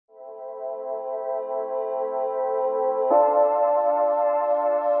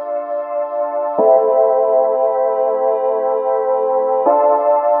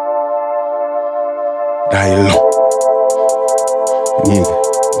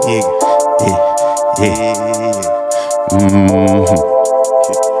Born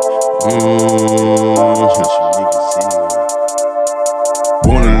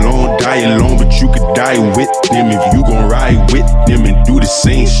alone, die alone, but you could die with them if you gon' ride with them and do the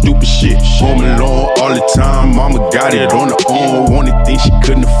same stupid shit. Home alone all the time, mama got it on her own. Wanted things she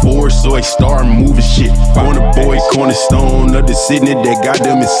couldn't afford, so I started moving shit. Corner boy, cornerstone of the city that got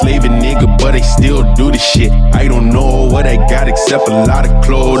them enslaving nigga, but they still do the shit. I don't know what I got except a lot of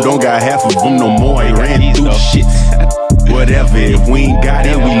clothes. Don't got half of them no more, I ran through the shit. Whatever, if we ain't got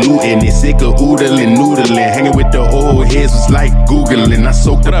it, we lootin' it. Sick of oodling, noodling. Hanging with the old heads was like Googling. I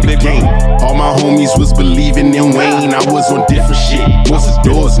soaked up the game. All my homies was believing in Wayne. I was on different shit. Most of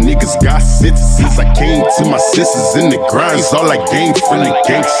those niggas got sentences. Since I came to my sisters in the grinds, all I gained from the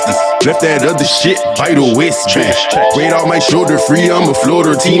gangsters. Left that other shit by the waistband. Weight off my shoulder, free, I'm a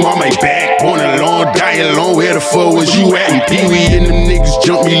floater. Team on my back. Born alone, die alone. Where the fuck was you at? And Pee-wee and them niggas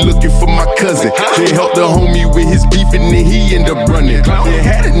jumped me looking for my cousin. They helped the homie with his beef and then he end up running. They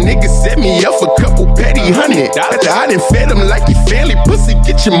had a nigga set me up for couple petty $100. After I done fed him like your family, pussy,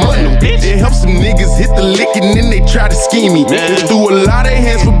 get your money. They help some niggas hit the lick and then they try to scheme me. They threw a lot of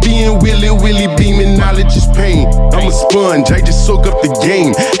hands for being willy beaming. Knowledge is pain. I'm a sponge, I just soak up the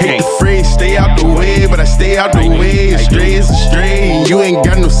game. Hate the phrase, stay out the way, but I stay out the way. Stray is a stray, and you ain't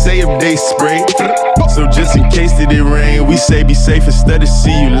got no say if they spray. So just in case that it rain, we say be safe instead of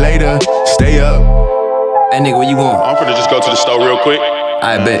see you later. Stay up. Hey nigga, where you going? I'm finna just go to the store real quick.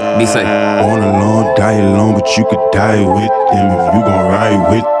 I bet, be safe. Born alone, die alone, but you could die with them if you gon' ride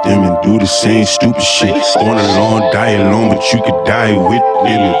with them and do the same stupid shit. Born alone, die alone, but you could die with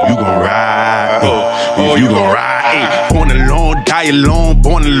them if you gon' ride. If you gon' ride. Born alone, die alone,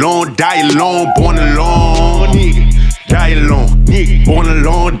 born alone, die alone, born alone, nigga. Die alone, nigga. Born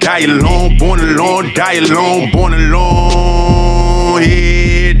alone, die alone, born alone, die alone, born alone,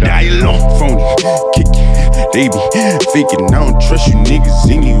 yeah, die alone. Phony, kick it. They be faking, I don't trust you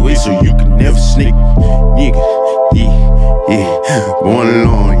niggas anyway, so you can never sneak. Nigga, yeah, born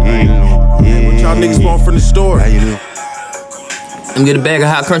alone, yeah. What y'all niggas want from the store? Let me get a bag of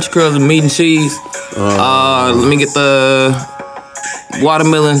hot crunchy curls and meat and cheese. Let me get the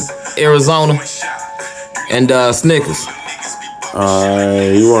watermelon, Arizona, and Snickers.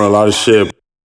 You want a lot of shit.